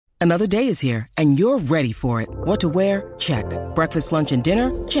Another day is here, and you're ready for it. What to wear? Check. Breakfast, lunch, and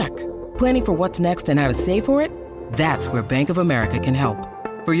dinner? Check. Planning for what's next and how to save for it? That's where Bank of America can help.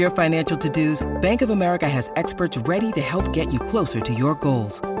 For your financial to-dos, Bank of America has experts ready to help get you closer to your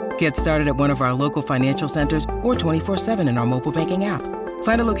goals. Get started at one of our local financial centers or 24/7 in our mobile banking app.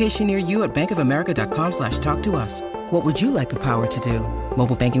 Find a location near you at bankofamerica.com/talktous. What would you like the power to do?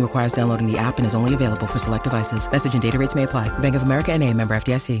 Mobile banking requires downloading the app and is only available for select devices. Message and data rates may apply. Bank of America N.A., member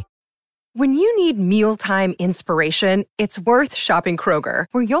FDIC. When you need mealtime inspiration, it's worth shopping Kroger,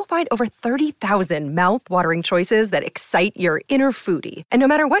 where you'll find over 30,000 mouth-watering choices that excite your inner foodie. And no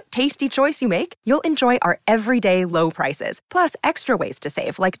matter what tasty choice you make, you'll enjoy our everyday low prices, plus extra ways to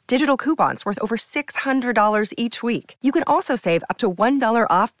save, like digital coupons worth over $600 each week. You can also save up to $1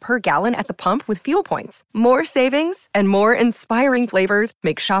 off per gallon at the pump with fuel points. More savings and more inspiring flavors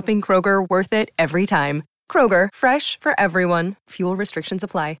make shopping Kroger worth it every time. Kroger, fresh for everyone. Fuel restrictions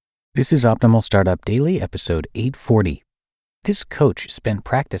apply. This is Optimal Startup Daily, episode 840. This coach spent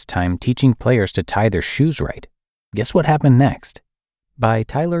practice time teaching players to tie their shoes right. Guess what happened next? By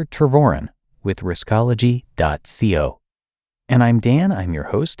Tyler Tervoren with Riskology.co. And I'm Dan, I'm your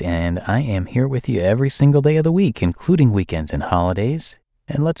host, and I am here with you every single day of the week, including weekends and holidays.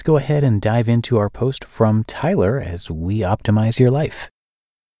 And let's go ahead and dive into our post from Tyler as we optimize your life.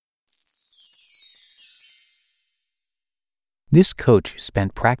 This coach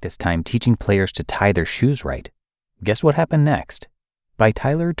spent practice time teaching players to tie their shoes right. Guess what happened next? By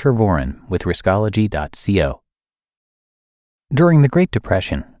Tyler Tervoren with Riskology.co. During the Great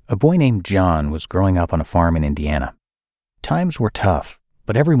Depression, a boy named John was growing up on a farm in Indiana. Times were tough,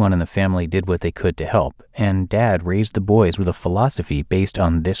 but everyone in the family did what they could to help, and Dad raised the boys with a philosophy based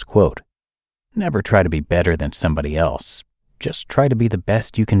on this quote: "Never try to be better than somebody else. Just try to be the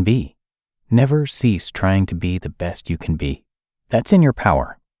best you can be. Never cease trying to be the best you can be. That's in your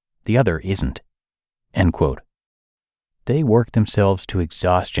power. The other isn't." End quote. They worked themselves to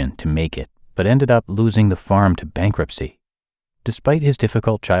exhaustion to make it, but ended up losing the farm to bankruptcy. Despite his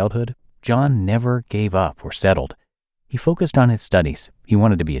difficult childhood, John never gave up or settled. He focused on his studies, he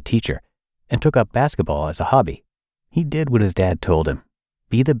wanted to be a teacher, and took up basketball as a hobby. He did what his dad told him.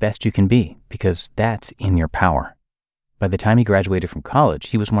 Be the best you can be, because that's in your power. By the time he graduated from college,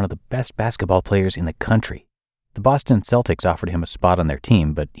 he was one of the best basketball players in the country. The Boston Celtics offered him a spot on their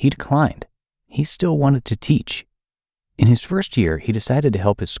team, but he declined. He still wanted to teach. In his first year, he decided to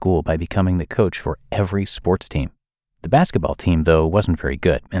help his school by becoming the coach for every sports team. The basketball team, though, wasn't very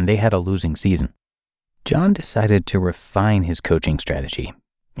good, and they had a losing season. John decided to refine his coaching strategy.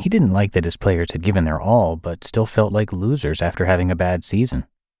 He didn't like that his players had given their all, but still felt like losers after having a bad season.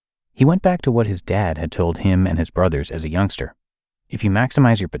 He went back to what his dad had told him and his brothers as a youngster. If you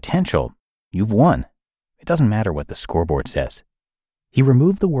maximize your potential, you've won. It doesn't matter what the scoreboard says. He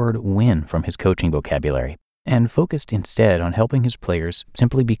removed the word win from his coaching vocabulary and focused instead on helping his players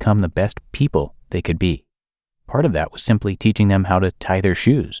simply become the best people they could be. Part of that was simply teaching them how to tie their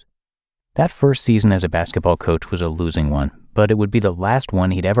shoes. That first season as a basketball coach was a losing one, but it would be the last one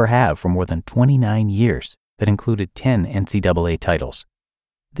he'd ever have for more than 29 years that included 10 NCAA titles.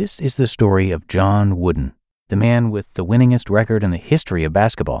 This is the story of John Wooden, the man with the winningest record in the history of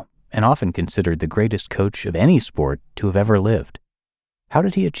basketball, and often considered the greatest coach of any sport to have ever lived. How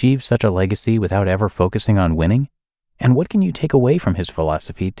did he achieve such a legacy without ever focusing on winning? And what can you take away from his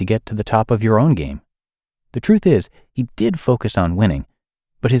philosophy to get to the top of your own game? The truth is, he did focus on winning,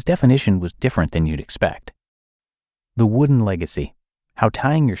 but his definition was different than you'd expect. The Wooden legacy: how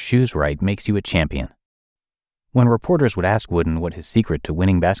tying your shoes right makes you a champion. When reporters would ask Wooden what his secret to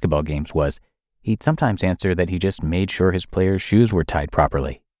winning basketball games was, he'd sometimes answer that he just made sure his players' shoes were tied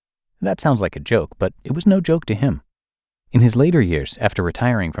properly. That sounds like a joke, but it was no joke to him. In his later years, after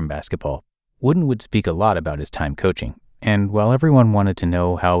retiring from basketball, Wooden would speak a lot about his time coaching, and while everyone wanted to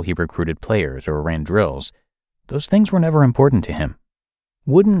know how he recruited players or ran drills, those things were never important to him.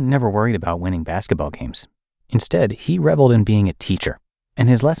 Wooden never worried about winning basketball games. Instead, he reveled in being a teacher, and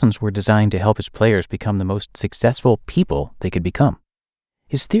his lessons were designed to help his players become the most successful people they could become.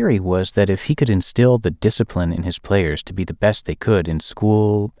 His theory was that if he could instill the discipline in his players to be the best they could in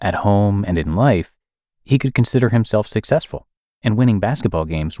school, at home, and in life, he could consider himself successful, and winning basketball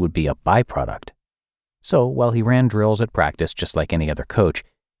games would be a byproduct. So, while he ran drills at practice just like any other coach,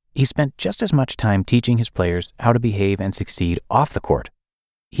 he spent just as much time teaching his players how to behave and succeed off the court.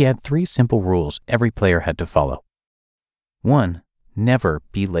 He had 3 simple rules every player had to follow. 1. Never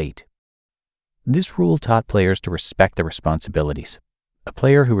be late. This rule taught players to respect their responsibilities. A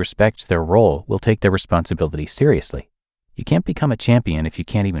player who respects their role will take their responsibility seriously. You can't become a champion if you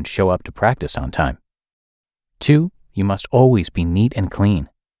can't even show up to practice on time. 2. You must always be neat and clean.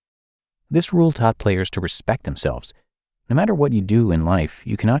 This rule taught players to respect themselves. No matter what you do in life,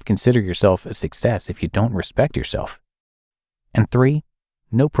 you cannot consider yourself a success if you don't respect yourself. And 3,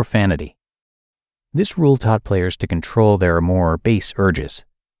 no profanity. This rule taught players to control their more base urges.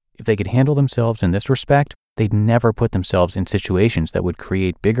 If they could handle themselves in this respect, they'd never put themselves in situations that would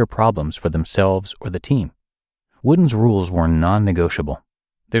create bigger problems for themselves or the team. Wooden's rules were non-negotiable.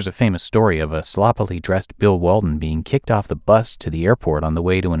 There's a famous story of a sloppily dressed Bill Walton being kicked off the bus to the airport on the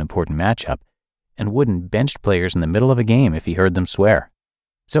way to an important matchup, and Wooden benched players in the middle of a game if he heard them swear.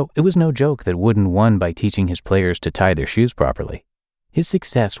 So it was no joke that Wooden won by teaching his players to tie their shoes properly. His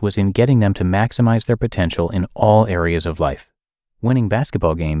success was in getting them to maximize their potential in all areas of life. Winning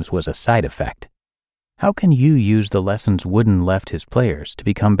basketball games was a side effect. How can you use the lessons Wooden left his players to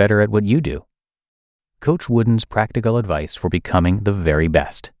become better at what you do? Coach Wooden's practical advice for becoming the very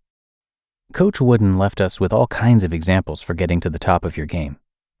best. Coach Wooden left us with all kinds of examples for getting to the top of your game.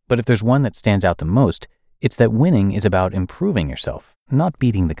 But if there's one that stands out the most, it's that winning is about improving yourself, not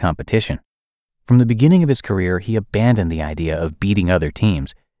beating the competition. From the beginning of his career, he abandoned the idea of beating other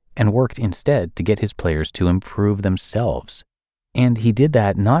teams and worked instead to get his players to improve themselves. And he did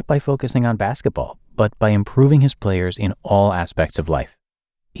that not by focusing on basketball, but by improving his players in all aspects of life.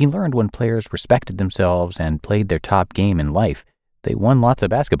 He learned when players respected themselves and played their top game in life, they won lots of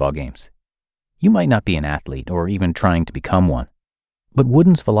basketball games. You might not be an athlete or even trying to become one, but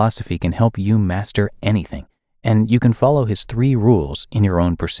Wooden's philosophy can help you master anything, and you can follow his 3 rules in your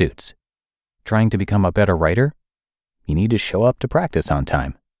own pursuits. Trying to become a better writer? You need to show up to practice on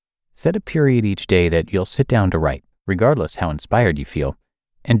time. Set a period each day that you'll sit down to write, regardless how inspired you feel,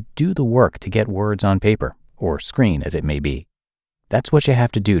 and do the work to get words on paper, or screen as it may be. That's what you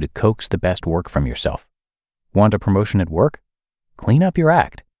have to do to coax the best work from yourself. Want a promotion at work? Clean up your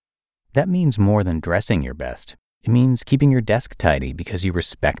act. That means more than dressing your best. It means keeping your desk tidy because you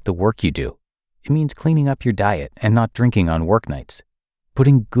respect the work you do. It means cleaning up your diet and not drinking on work nights.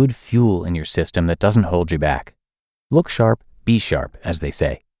 Putting good fuel in your system that doesn't hold you back. Look sharp, be sharp, as they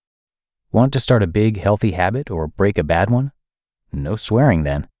say. Want to start a big, healthy habit or break a bad one? No swearing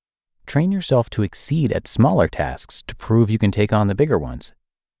then. Train yourself to exceed at smaller tasks to prove you can take on the bigger ones.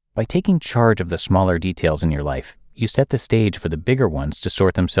 By taking charge of the smaller details in your life, you set the stage for the bigger ones to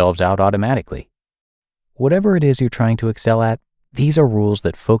sort themselves out automatically. Whatever it is you're trying to excel at, these are rules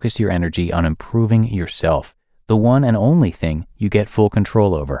that focus your energy on improving yourself, the one and only thing you get full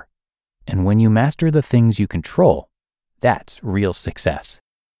control over. And when you master the things you control, that's real success.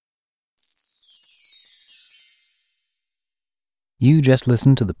 You just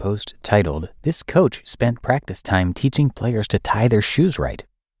listened to the post titled, "This coach spent practice time teaching players to tie their shoes right.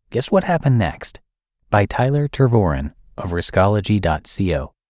 Guess what happened next?" by Tyler Tervoren of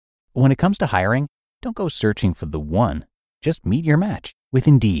Riskology.co. When it comes to hiring, don't go searching for the one. Just meet your match with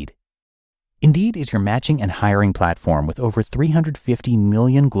Indeed. Indeed is your matching and hiring platform with over 350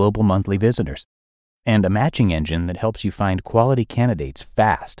 million global monthly visitors and a matching engine that helps you find quality candidates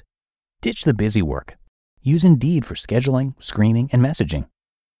fast. Ditch the busy work. Use Indeed for scheduling, screening, and messaging.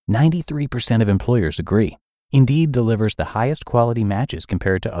 93% of employers agree. Indeed delivers the highest quality matches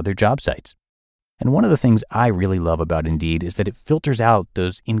compared to other job sites. And one of the things I really love about Indeed is that it filters out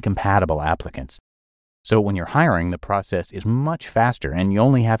those incompatible applicants. So when you're hiring, the process is much faster and you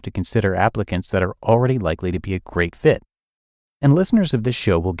only have to consider applicants that are already likely to be a great fit. And listeners of this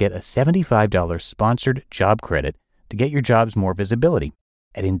show will get a $75 sponsored job credit to get your jobs more visibility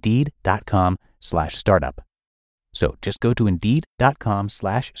at Indeed.com/startup. So just go to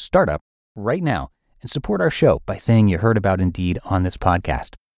Indeed.com/startup right now and support our show by saying you heard about Indeed on this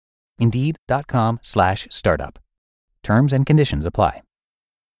podcast. Indeed.com/startup. Terms and conditions apply.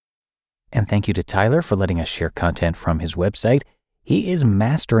 And thank you to Tyler for letting us share content from his website. He is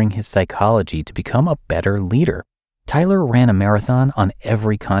mastering his psychology to become a better leader. Tyler ran a marathon on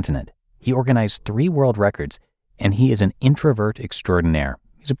every continent. He organized 3 world records, and he is an introvert extraordinaire.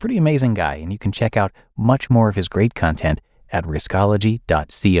 He's a pretty amazing guy, and you can check out much more of his great content at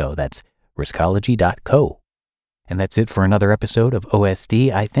Riskology.co. That's Riskology.co. And that's it for another episode of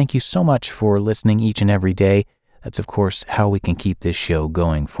OSD. I thank you so much for listening each and every day. That's, of course, how we can keep this show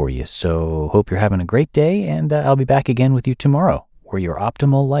going for you. So hope you're having a great day, and I'll be back again with you tomorrow, where your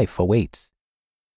optimal life awaits.